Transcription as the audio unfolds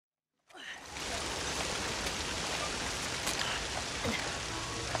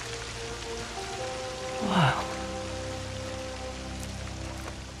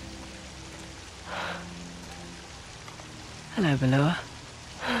Hello, Belua.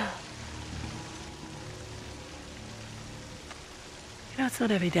 You know, it's not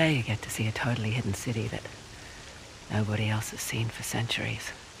every day you get to see a totally hidden city that nobody else has seen for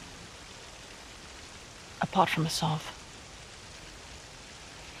centuries. Apart from Asav.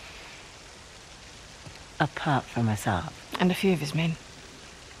 Apart from Asav. And a few of his men.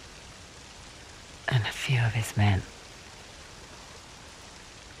 And a few of his men.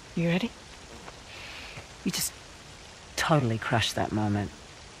 You ready? You just totally crushed that moment.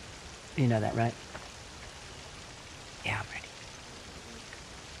 You know that, right? Yeah, I'm ready.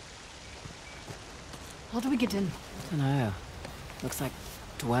 How do we get in? Dunno. Looks like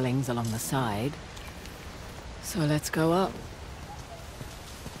dwellings along the side. So let's go up.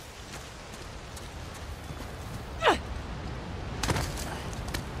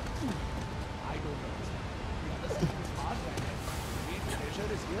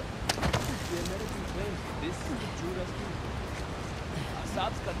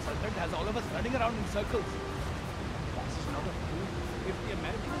 Assad's consultant has all of us running around in circles. This is not a fool. If the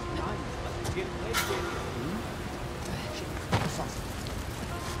Americans blind, they'll play game. Assad,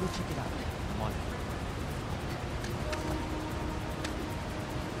 go check it out. Come on.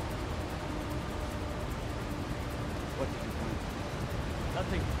 What did you find?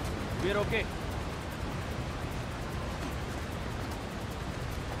 Nothing. We're okay.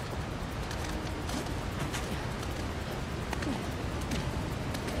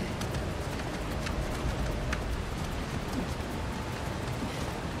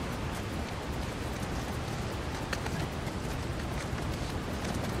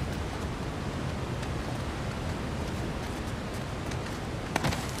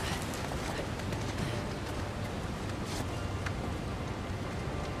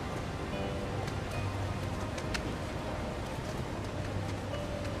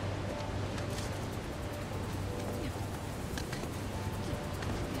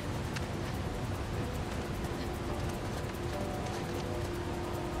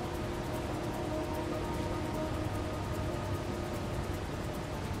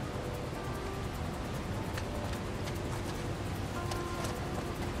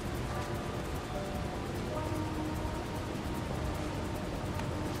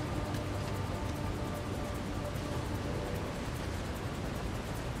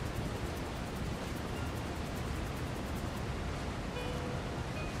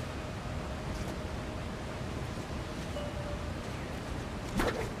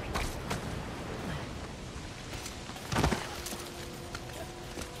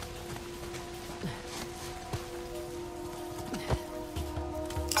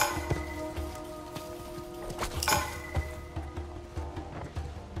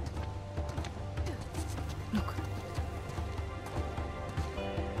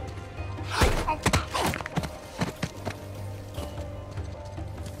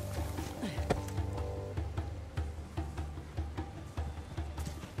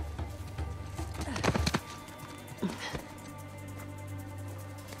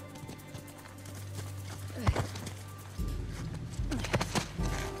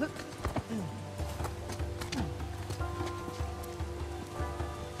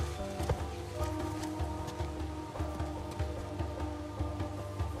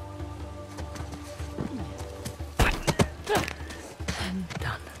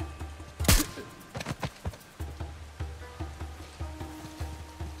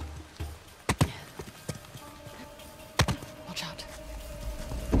 Watch out.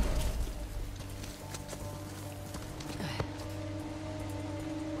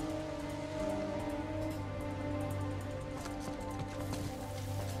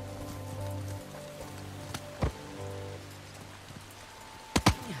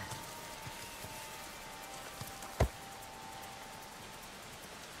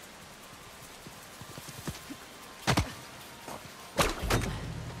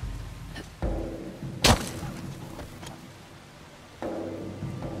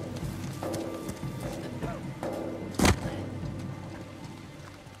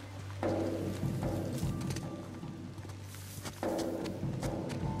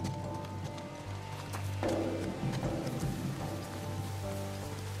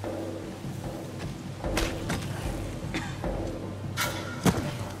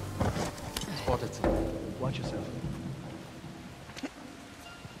 Spotted something. Watch yourself.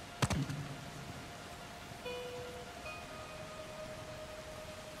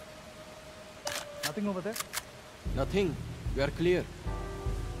 Nothing over there? Nothing. We are clear.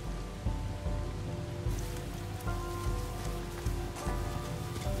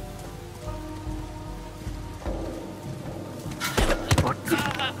 What?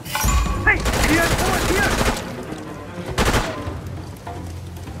 Hey! Here! Over here!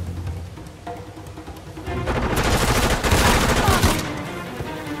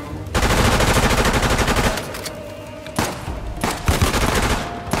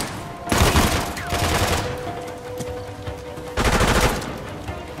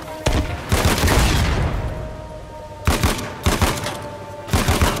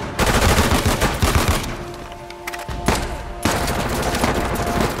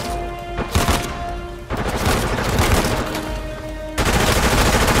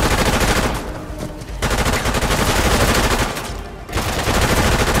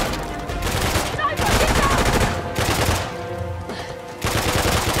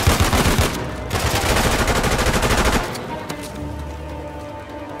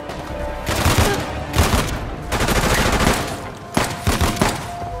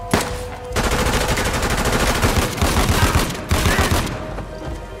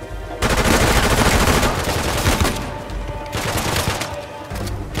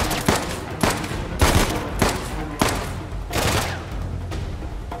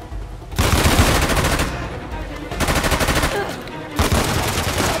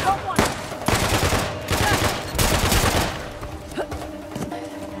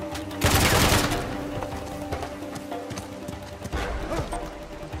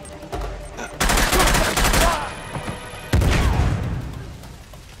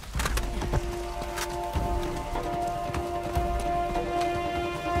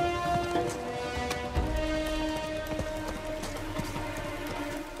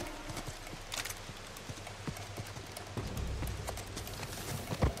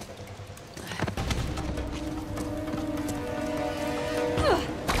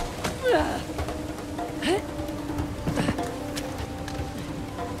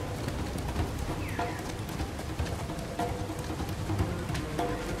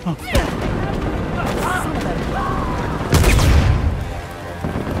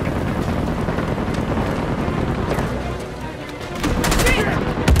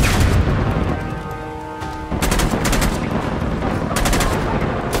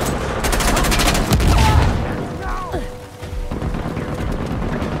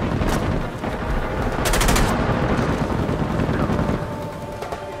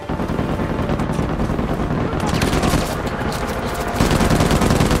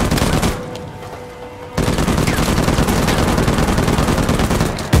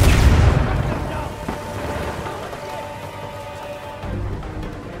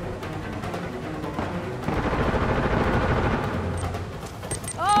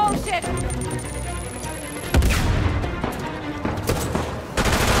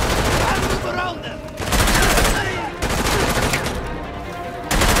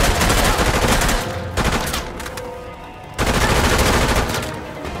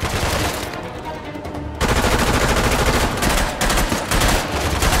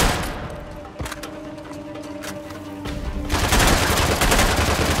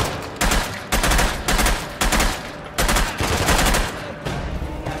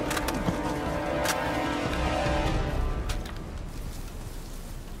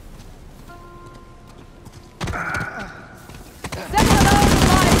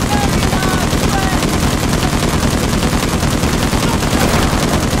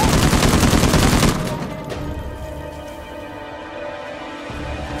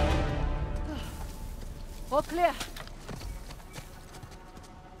 All clear.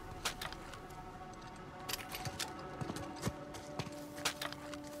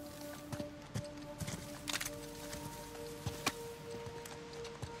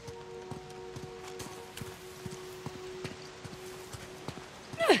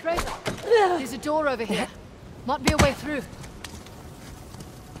 Fraser, there's a door over here. Might be a way through.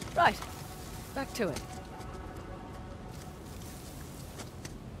 Right. Back to it.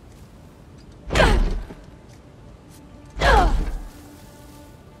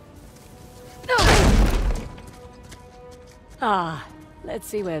 Ah, let's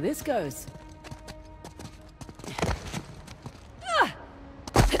see where this goes.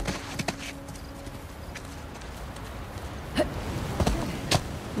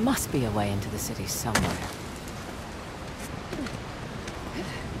 Must be a way into the city somewhere.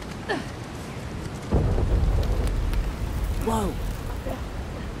 Whoa!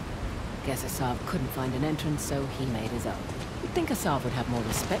 Guess Asav couldn't find an entrance, so he made his own. You'd think Asav would have more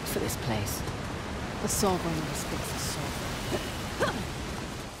respect for this place. The sovereign respects the sovereign.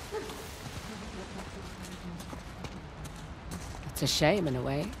 It's a shame in a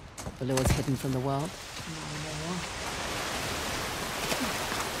way. Balua's hidden from the world.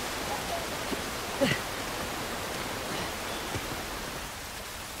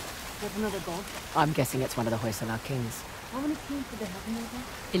 There's another god. I'm guessing it's one of the Hoysala kings. How many kings did they have in there?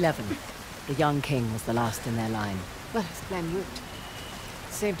 11. The young king was the last in their line. Well, his plan worked.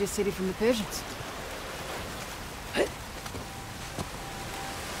 Saved his city from the Persians.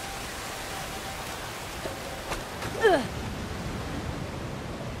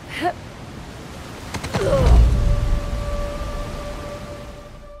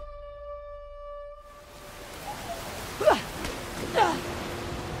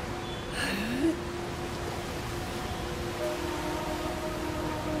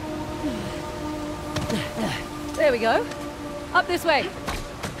 There we go. Up this way.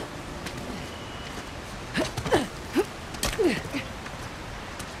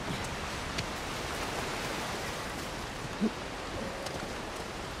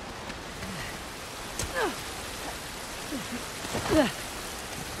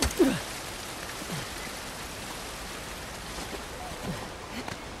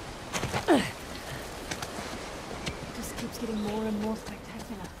 Just keeps getting more and more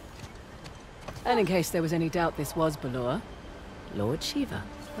spectacular. And in case there was any doubt this was Balua, Lord Shiva.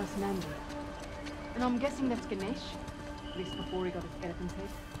 Personandi. And I'm guessing that's Ganesh. At least before he got his elephant's head.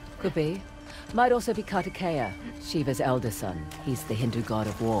 Could be. Might also be Kartikeya, Shiva's elder son. He's the Hindu god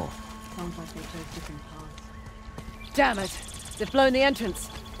of war. Sounds like they chose different paths. Damn it! They've blown the entrance.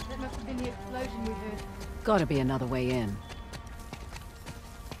 That must have been the explosion we heard. Gotta be another way in.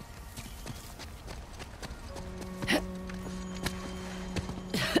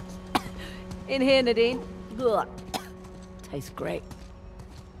 In here, Nadine. Ugh. Tastes great.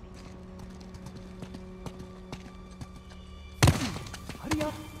 Hurry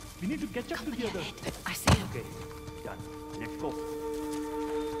up! We need to catch up to the others. I see him. Okay, done. Let's go.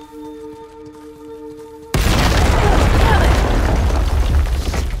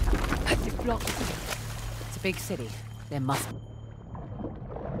 It's blocked. It's a big city. There must...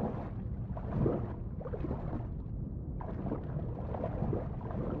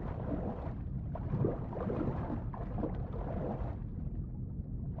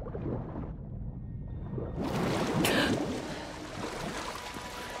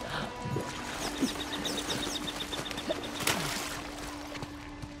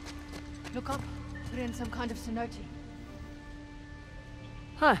 Look up. We're in some kind of cenote.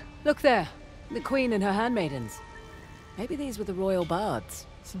 Huh, look there. The queen and her handmaidens. Maybe these were the royal bards.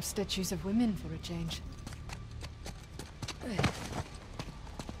 Some statues of women for a change. Oh,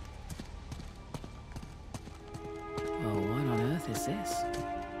 what on earth is this?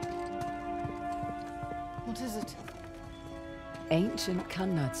 What is it? Ancient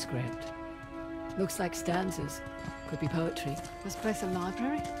Kannada script. Looks like stanzas. Could be poetry. This place a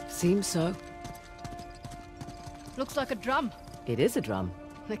library? Seems so. Looks like a drum. It is a drum.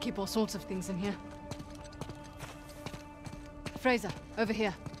 They keep all sorts of things in here. Fraser, over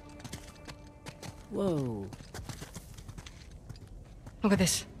here. Whoa. Look at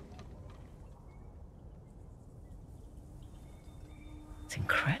this. It's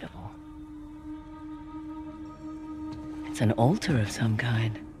incredible. It's an altar of some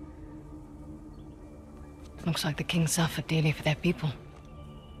kind. Looks like the king suffered dearly for their people.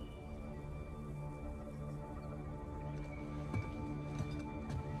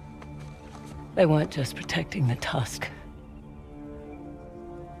 They weren't just protecting the tusk.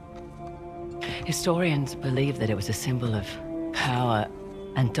 Historians believe that it was a symbol of power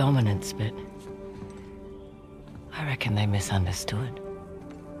and dominance, but I reckon they misunderstood.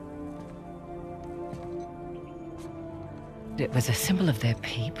 It was a symbol of their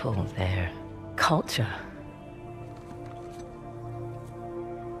people, their culture.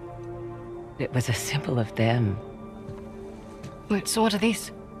 It was a symbol of them. Wait, so what are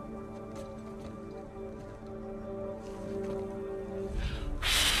these?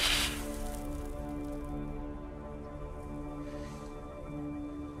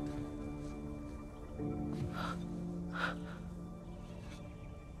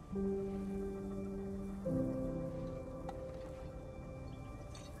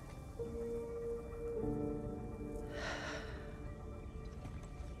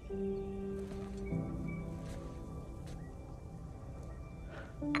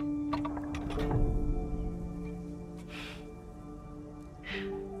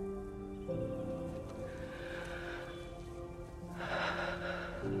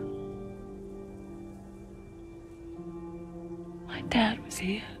 My dad was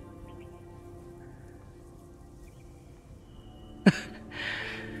here.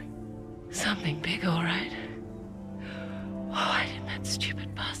 Something big, all right. Why didn't that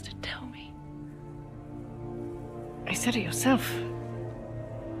stupid bastard tell me? You said it yourself.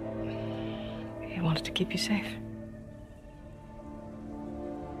 He wanted to keep you safe.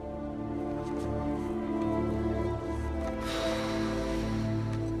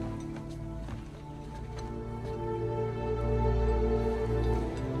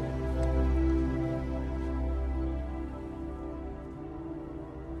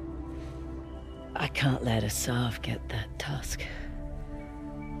 I can't let Asav get that tusk.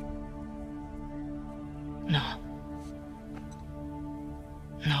 No.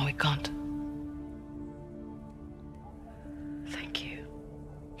 No, we can't. Thank you.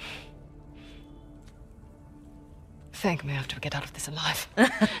 Thank me after we get out of this alive.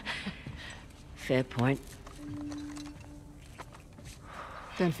 Fair point.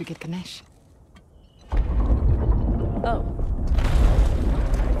 Don't forget Ganesh. Oh.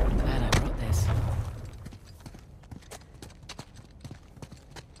 Glad I brought this.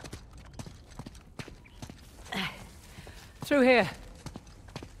 Through here.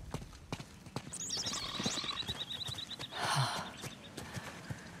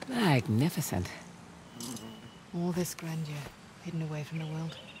 Magnificent. All this grandeur, hidden away from the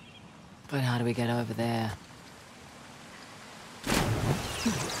world. But how do we get over there?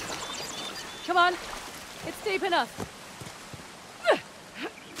 Come on, it's deep enough.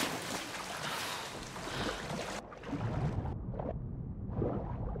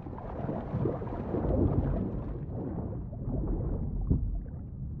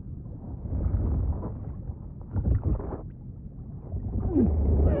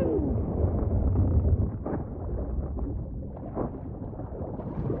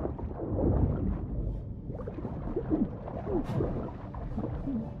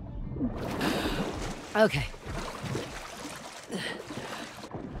 Okay.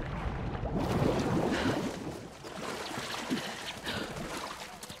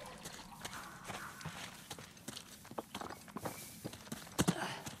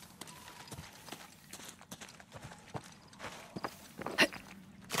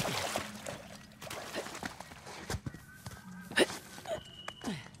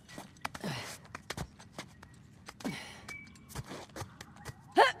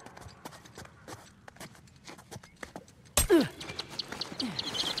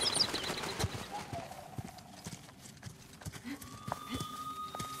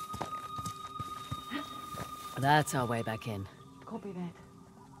 That's our way back in. Copy that.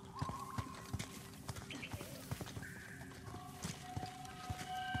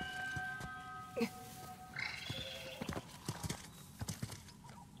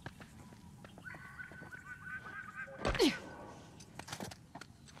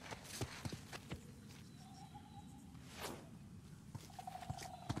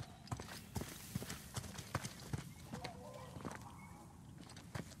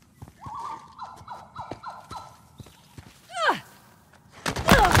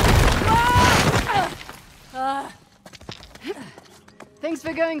 Thanks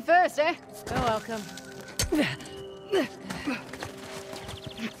for going first, eh? You're welcome.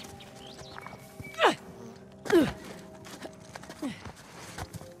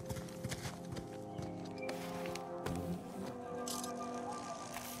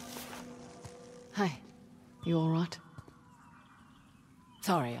 Hi. You all right?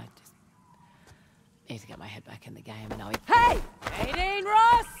 Sorry, I just need to get my head back in the game and Hey! 18,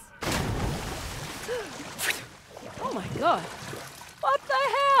 Ross! Oh my god. What the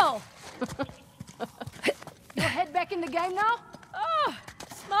hell? Your head back in the game now? Oh,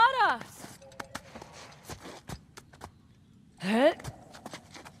 smart ass.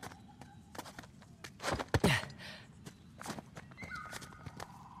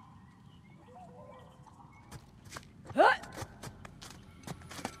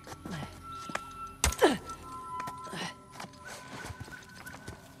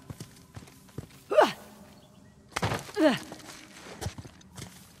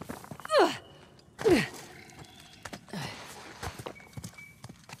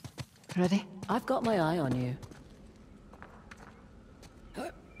 Ready? I've got my eye on you.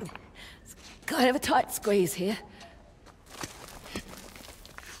 It's kind of a tight squeeze here.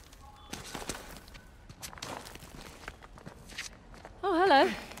 Oh, hello.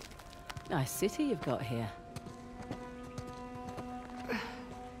 Nice city you've got here.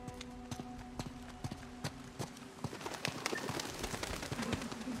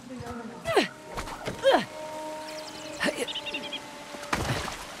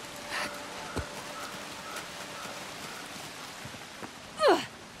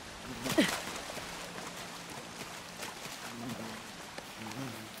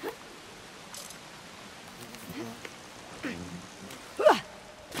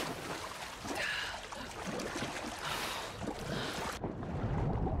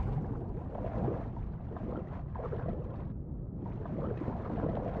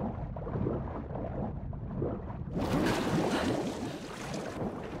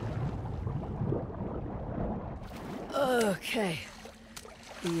 Okay.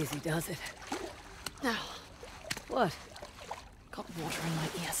 Easy does it. Now, What? got water in my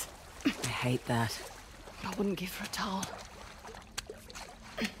ears. I hate that. I wouldn't give for a towel.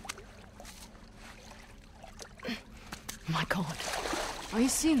 My God. Are you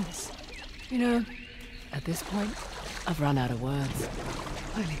seeing this? You know, at this point, I've run out of words.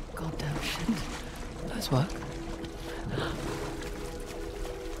 Holy goddamn shit. Those work.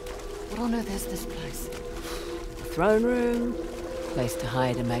 What on earth is this place? Throne room, place to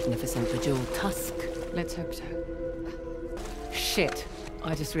hide a magnificent bejeweled tusk. Let's hope so. Shit,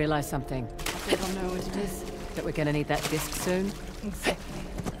 I just realized something. They don't know what it is. That we're gonna need that disc soon. Exactly.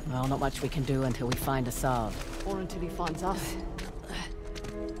 Well, not much we can do until we find Assad. Or until he finds us.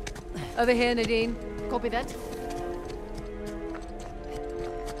 Over here, Nadine. Copy that.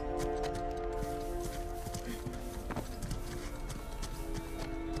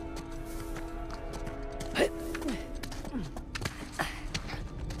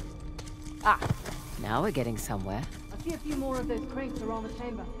 Now we're getting somewhere. I see a few more of those crates around the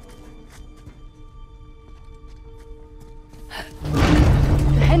chamber.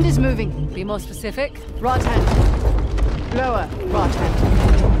 The hand is moving. Be more specific. Right hand. Lower right hand.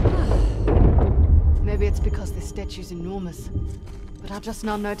 Maybe it's because this statue's enormous. But I've just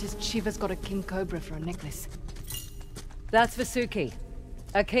now noticed Shiva's got a king cobra for a necklace. That's Vasuki,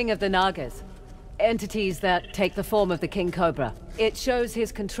 a king of the Nagas. Entities that take the form of the king cobra. It shows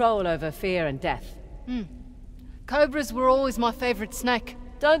his control over fear and death. Cobras were always my favorite snake.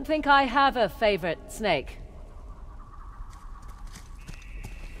 Don't think I have a favorite snake.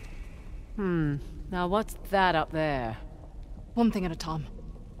 Now what's that up there? One thing at a time.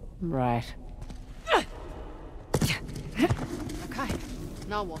 Right. Okay,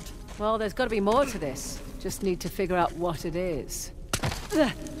 now what? Well, there's got to be more to this. Just need to figure out what it is.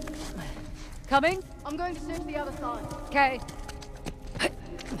 Coming? I'm going to search the other side. Okay.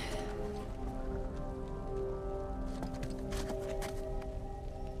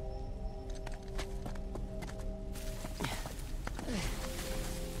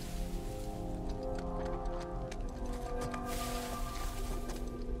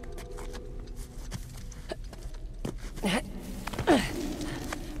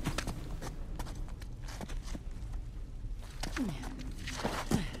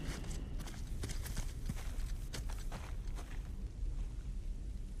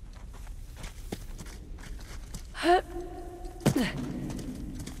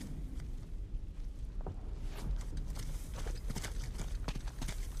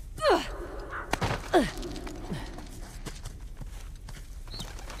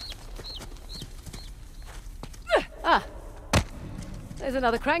 There's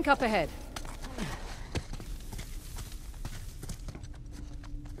another crank up ahead.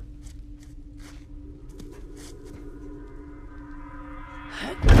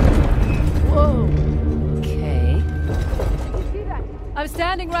 Whoa. Okay. I'm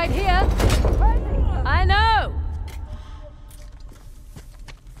standing right here. I know.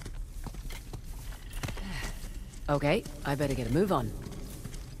 Okay, I better get a move on.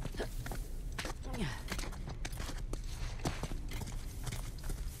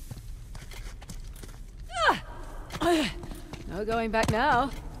 No going back now.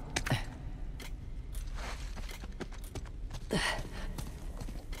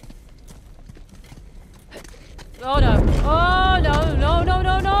 Oh no! Oh no! No! No!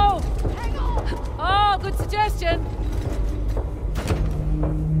 No! No! Hang on! Oh, good suggestion.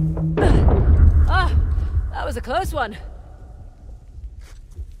 Ah, that was a close one.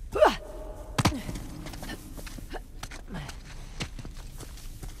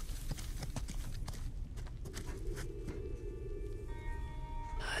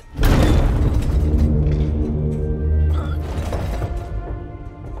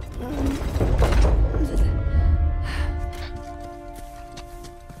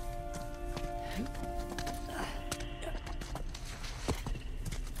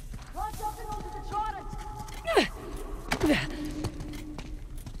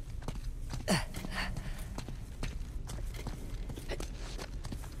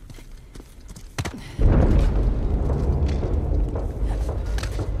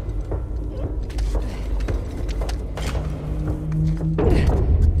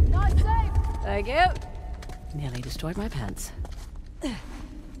 Thank you. Nearly destroyed my pants.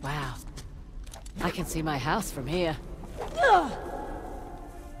 Wow. I can see my house from here. Oh.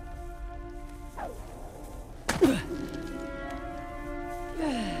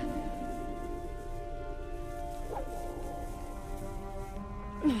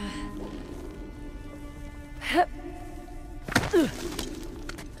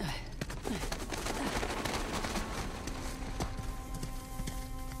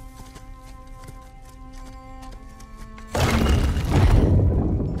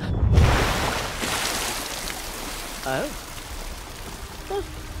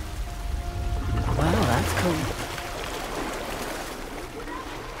 Well, that's cool.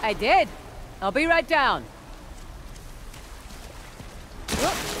 I did. I'll be right down.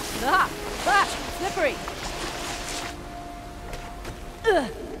 Whoop. Ah! Ah! Slippery!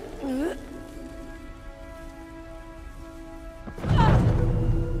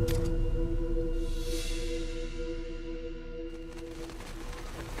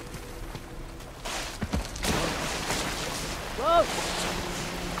 Whoa!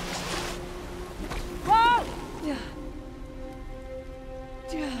 Whoa!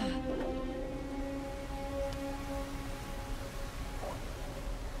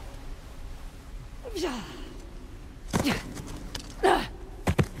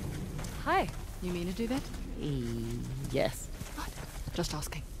 Hi. You mean to do that? Yes. Right. Just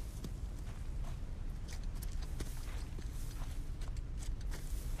asking.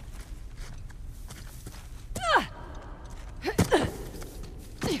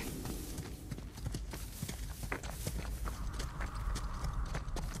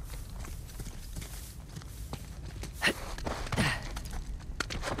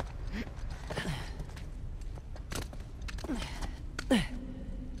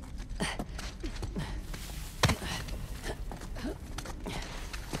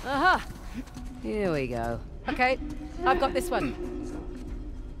 Aha! Here we go. Okay, I've got this one.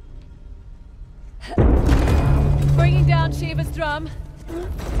 Bringing down Shiva's drum.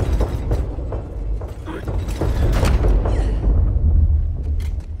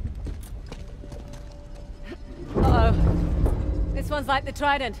 Uh-oh. This one's like the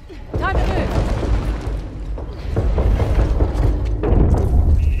trident. Time to move.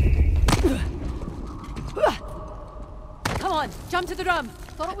 Come on, jump to the drum.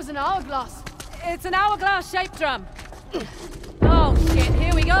 Thought it was an hourglass. It's an hourglass-shaped drum. Oh, shit,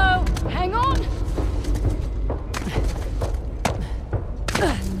 here we go. Hang on!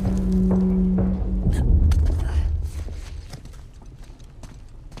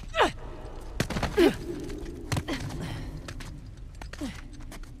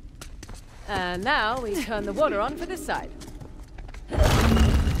 And now we turn the water on for this side. And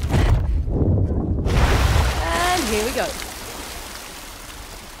here we go.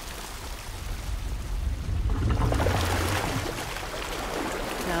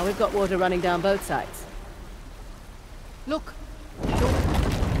 Now we've got water running down both sides. Look.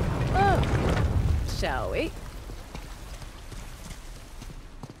 Oh, shall we?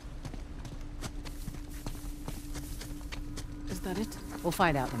 Is that it? We'll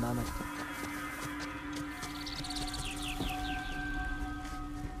find out in a moment.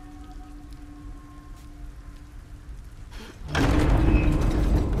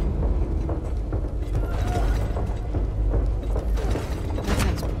 That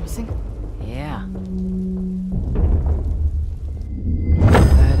sounds promising. Yeah.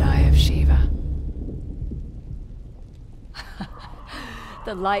 Third eye of Shiva.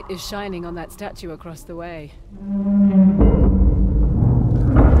 The light is shining on that statue across the way.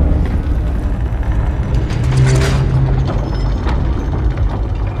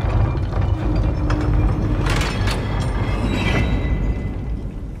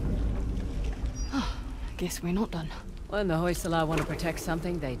 Guess we're not done. When the Hoysala want to protect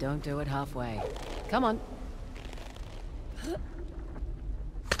something, they don't do it halfway. Come on.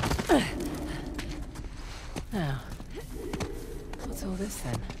 Now, what's all this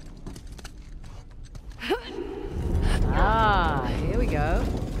then? Ah, here we go.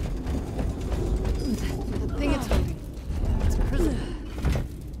 The thing it's holding. It's a prison.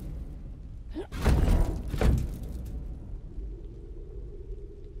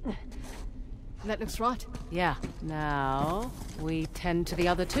 That looks right. Yeah, now we tend to the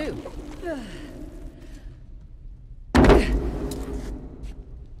other two.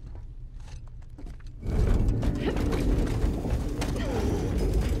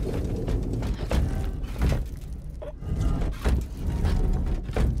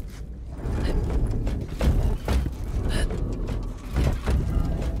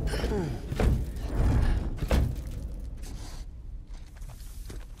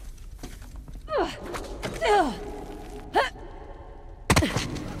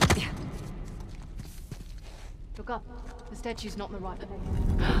 statue's not in the right place.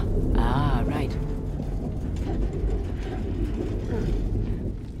 Ah, right.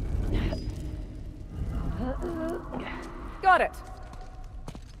 Got it.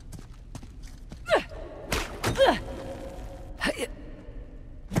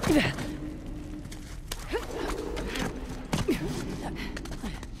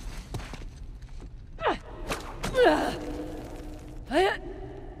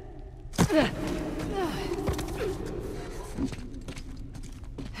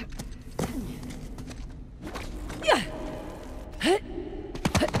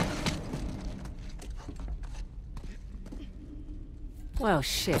 Well,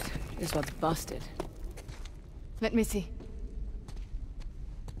 shit. This one's busted. Let me see.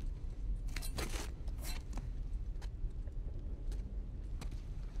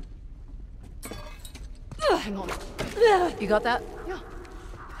 Hang on. You got that? Yeah.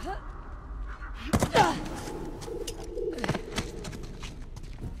 There.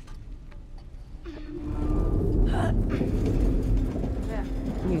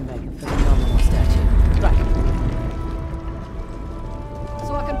 You make a phenomenal statue. Right.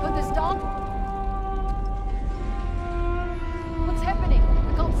 So I can put this down? What's happening? I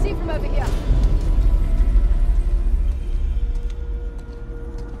can't see from over here.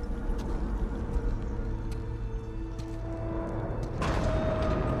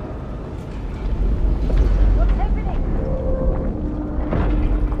 What's happening?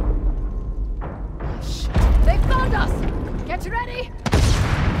 Oh, shit. They found us! Get ready!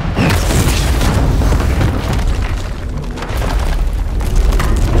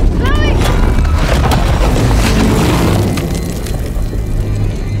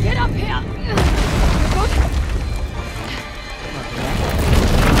 Get up here! You good?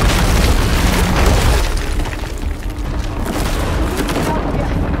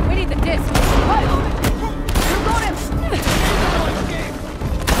 We need the disc. You got him!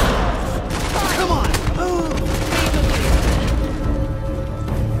 Come on, move!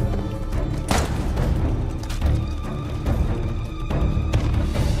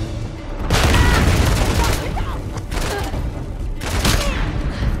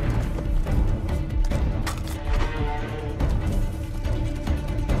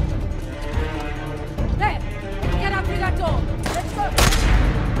 There! Get up through that door! Let's go!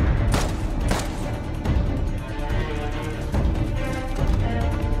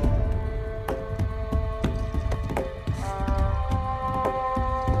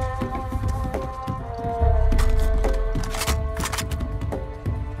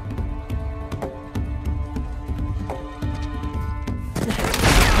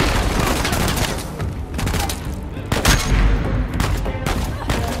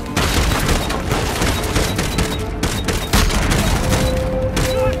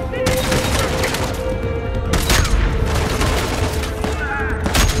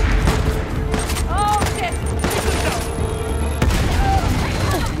 Oh, shit!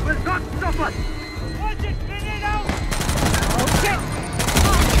 Will not stop us! Watch it, grenade out! Oh, shit!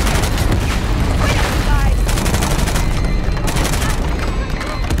 Wait up, guys!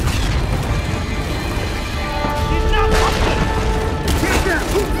 He's not busted! Take them!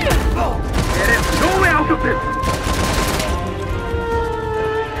 Oh, there is no way out of this!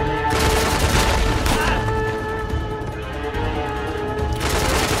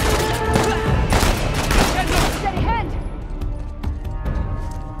 Steady hand!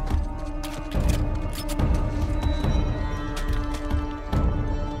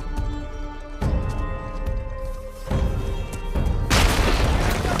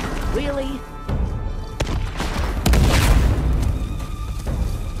 Really?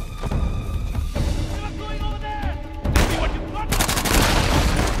 What's going over there? See what you've got!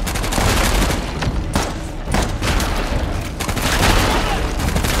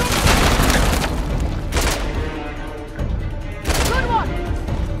 Good one!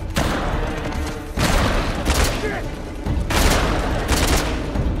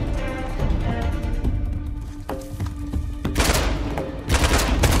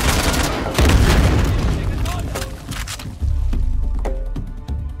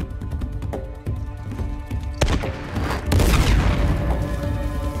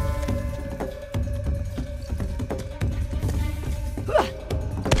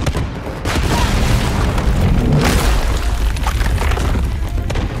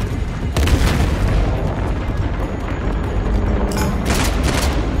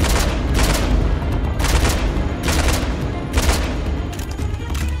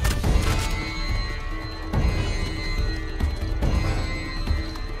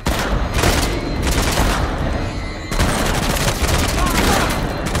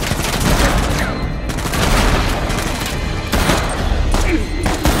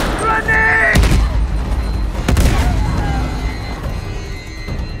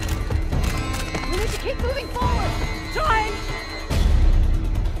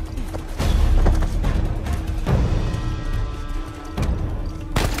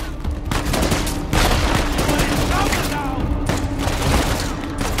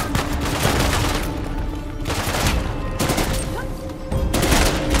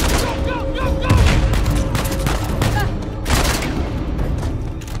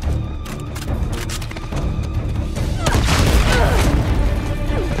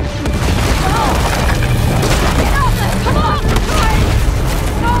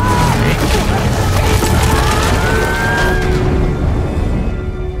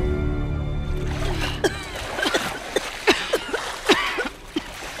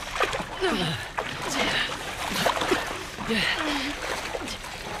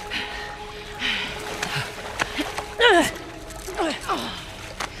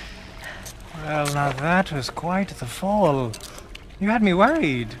 Well, now that was quite the fall. You had me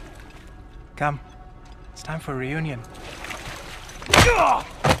worried. Come, it's time for a reunion.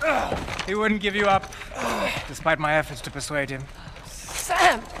 He wouldn't give you up, despite my efforts to persuade him.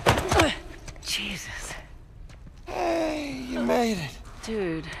 Sam! Jesus. Hey, you made it.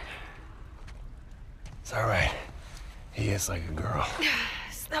 Dude. It's all right. He is like a girl.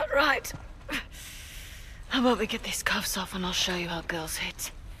 Is that right? How about we get these cuffs off and I'll show you how girls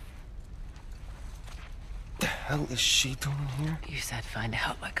hit. The hell is she doing here? You said find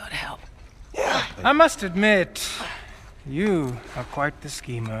help, I gotta help. Yeah. I must admit, you are quite the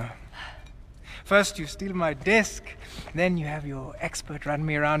schemer. First you steal my disc, then you have your expert run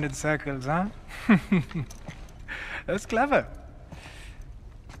me around in circles, huh? That's clever.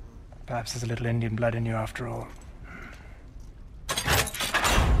 Perhaps there's a little Indian blood in you after all.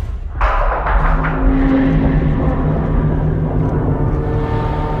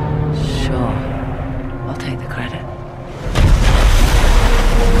 Sure. I'll take the credit.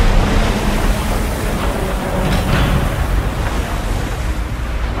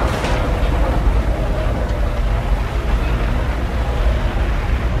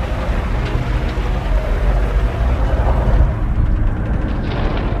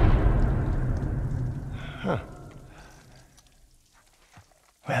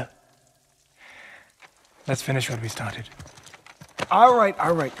 Well, let's finish what we started. All right,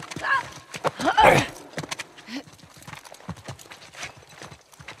 all right.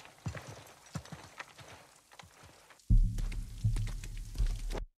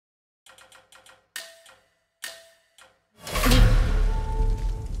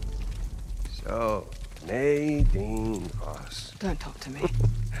 So, Nadine Ross. Don't talk to me.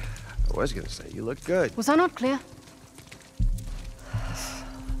 I was gonna say, you look good. Was I not clear?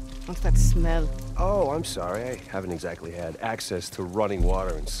 What's that smell? Oh, I'm sorry. I haven't exactly had access to running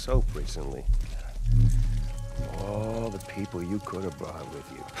water and soap recently. All the people you could have brought with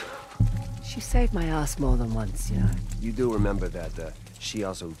you. She saved my ass more than once, you know. You do remember that she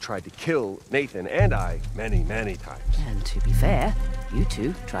also tried to kill Nathan and I many, many times. And to be fair, you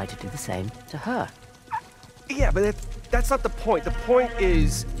two tried to do the same to her. Yeah, but that's not the point. The point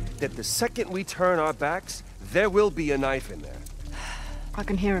is that the second we turn our backs, there will be a knife in there. I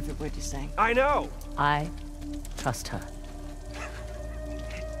can hear every word you're saying. I know! I trust her.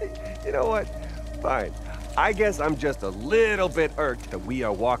 You know what? Fine. I guess I'm just a little bit irked that we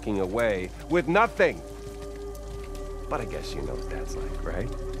are walking away with nothing. But I guess you know what that's like, right?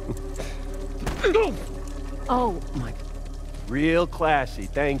 Oh, my... Real classy,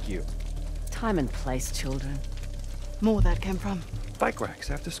 thank you. Time and place, children. More where that came from. Bike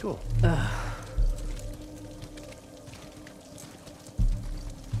racks after school.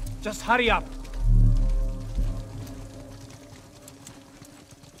 Just hurry up.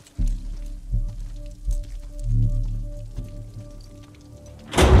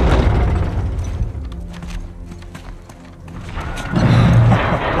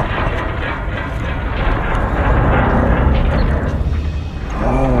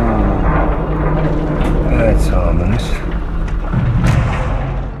 That's ominous.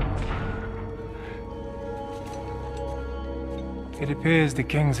 It appears the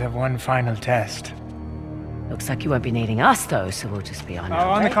kings have one final test. Looks like you won't be needing us, though, so we'll just be on our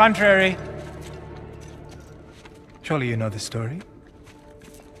On the way. contrary. Surely you know the story.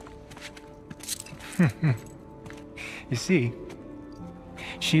 You see,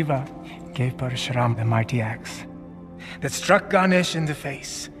 Shiva gave Parashuram the mighty axe that struck Ganesh in the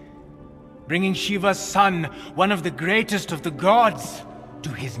face, bringing Shiva's son, one of the greatest of the gods, to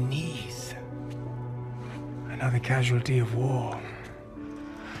his knees. Another casualty of war.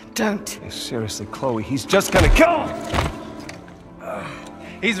 Don't. Seriously, Chloe, he's just gonna kill him!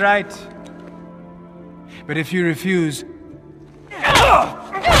 He's right. But if you refuse,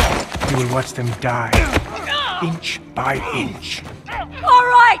 you will watch them die, inch by inch. All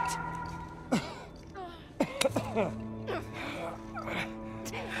right!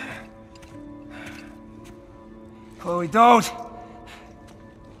 Chloe, don't!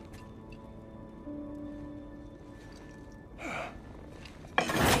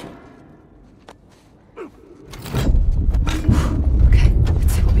 Okay,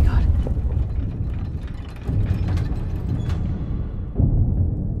 let's see what we got.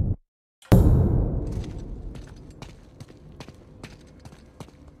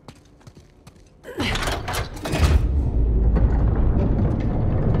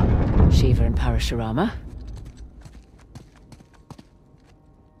 Shiva and Parashurama.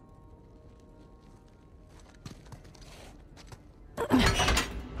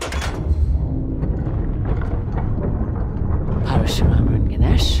 Parashurama and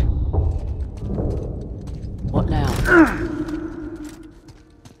Ganesh.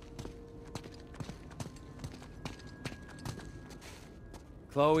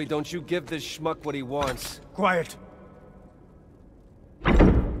 Boy, don't you give this schmuck what he wants. Quiet.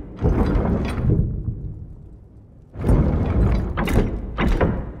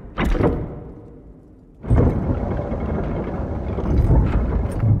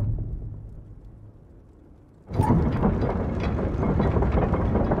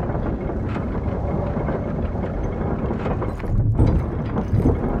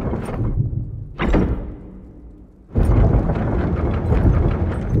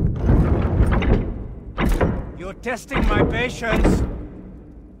 You're testing my patience.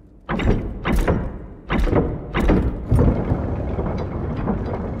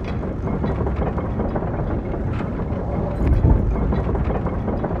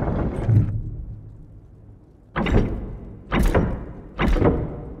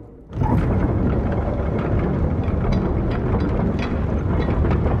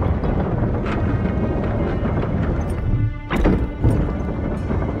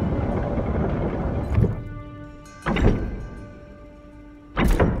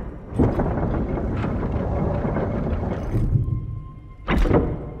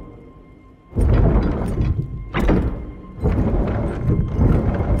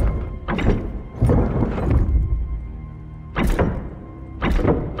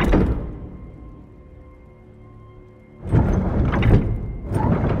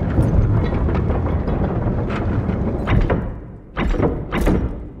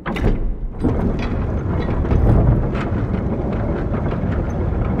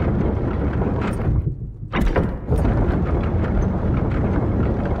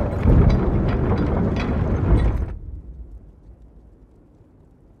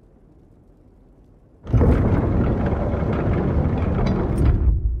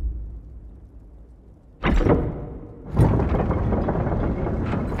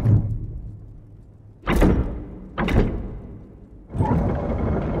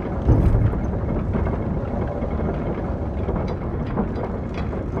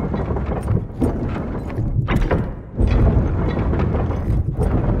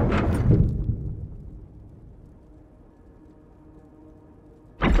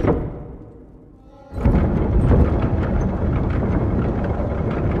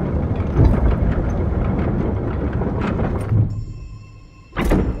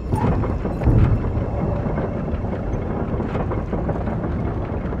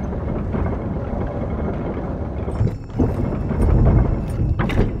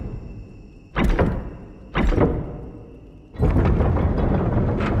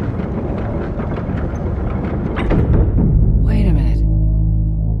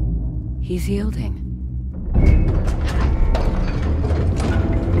 He's yielding.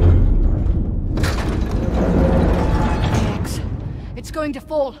 It's going to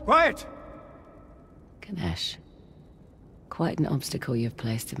fall. Quiet! Ganesh, quite an obstacle you've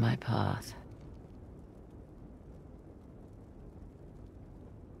placed in my path.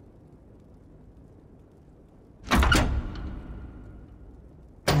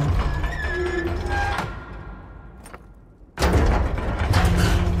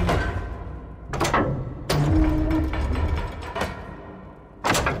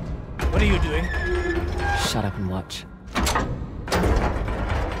 What are you doing? Shut up and watch.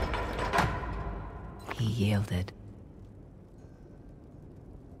 He yielded.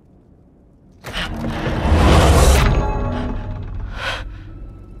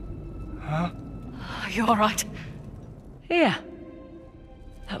 Huh? Are you all right? Yeah.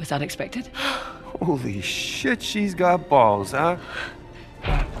 That was unexpected. Holy shit, she's got balls, huh?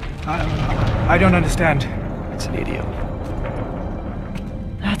 I don't understand. It's an idiot.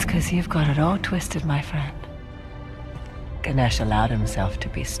 That's because you've got it all twisted, my friend. Ganesh allowed himself to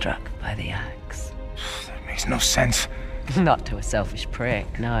be struck by the axe. That makes no sense. Not to a selfish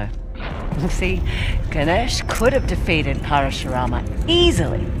prick, no. See, Ganesh could have defeated Parashurama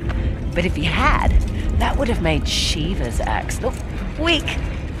easily. But if he had, that would have made Shiva's axe look weak,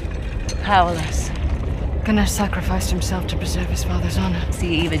 powerless. Ganesh sacrificed himself to preserve his father's honor.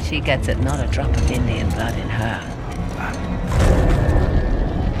 See, even she gets it, not a drop of Indian blood in her.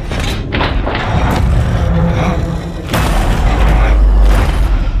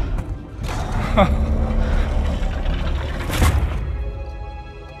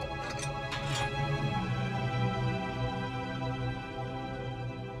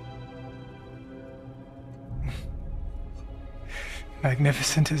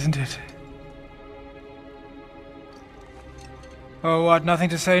 Magnificent, isn't it? Oh, what? Nothing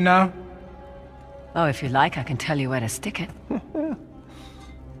to say now? Oh, if you like, I can tell you where to stick it.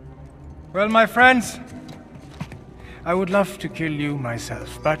 Well, my friends, I would love to kill you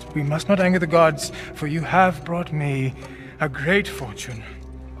myself, but we must not anger the gods, for you have brought me a great fortune.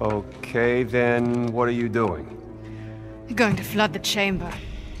 Okay, then what are you doing? You're going to flood the chamber.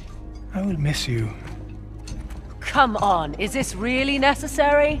 I will miss you. Come on, is this really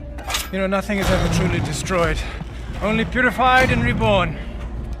necessary? You know, nothing is ever truly destroyed. Only purified and reborn.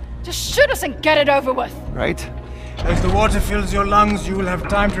 Just shoot us and get it over with. Right? As the water fills your lungs, you will have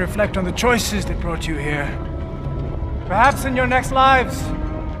time to reflect on the choices that brought you here. Perhaps in your next lives,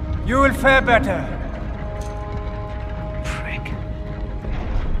 you will fare better. Prick.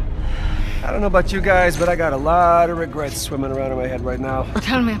 I don't know about you guys, but I got a lot of regrets swimming around in my head right now.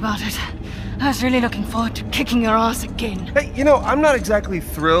 Tell me about it. I was really looking forward to kicking your ass again. Hey, you know, I'm not exactly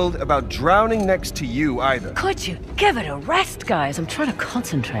thrilled about drowning next to you either. Could you give it a rest, guys? I'm trying to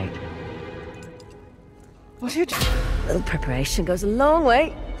concentrate. What are you doing? A little preparation goes a long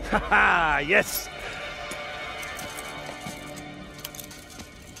way. Haha, yes!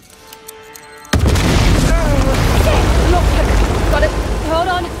 Look, got it. Hold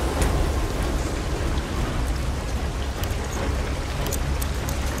on.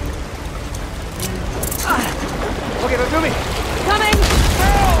 Okay, now do me! Coming!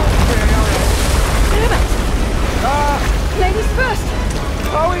 Move it! Ladies first!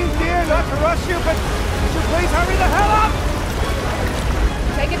 Chloe, dear, not to rush you, but would you please hurry the hell up?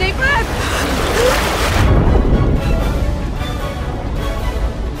 Take a deep breath!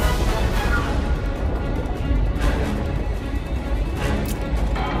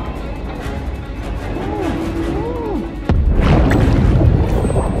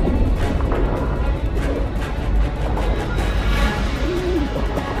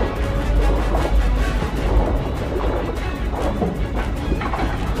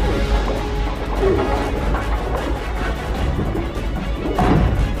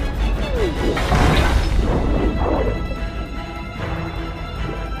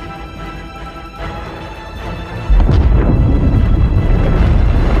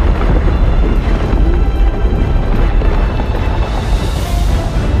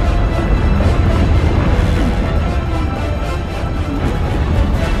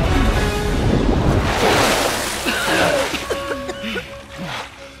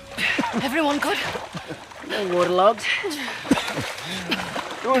 Everyone good? No waterlogged.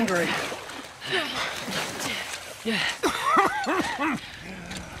 Doing great.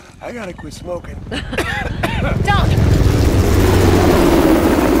 I gotta quit smoking. Down!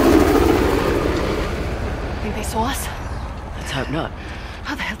 Think they saw us? Let's hope not.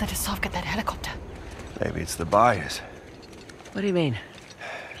 How the hell did Asaf get that helicopter? Maybe it's the buyers. What do you mean?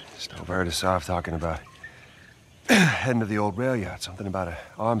 Just overheard Asaf talking about heading to the old rail yard, something about an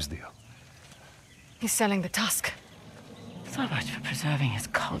arms deal. He's selling the tusk. So much for preserving his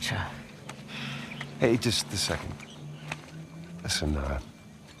culture. Hey, just a second. Listen,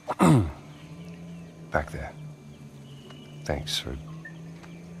 back there. Thanks for...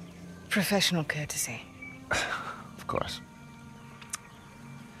 Professional courtesy. Of course.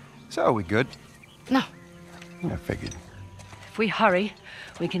 So, are we good? No. I figured. If we hurry,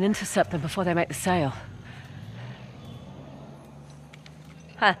 we can intercept them before they make the sail.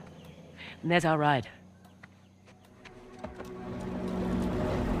 Huh. And there's our ride.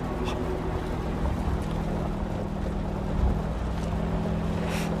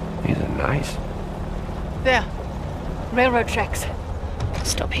 These are nice. There. Railroad tracks.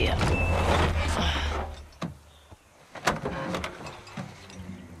 Stop here.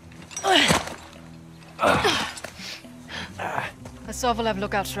 Asaf will have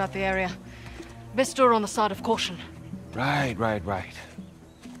lookouts throughout the area. Best store on the side of caution. Right.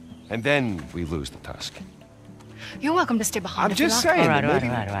 And then we lose the tusk. You're welcome to stay behind I'm if you just like. saying. All that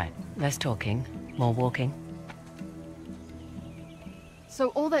maybe- right. Less talking, more walking. So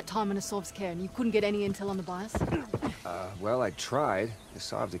all that time in Asav's care and you couldn't get any intel on the buyers? Well, I tried.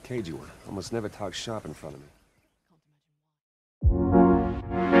 Asav's a cagey one. Almost never talks shop in front of me.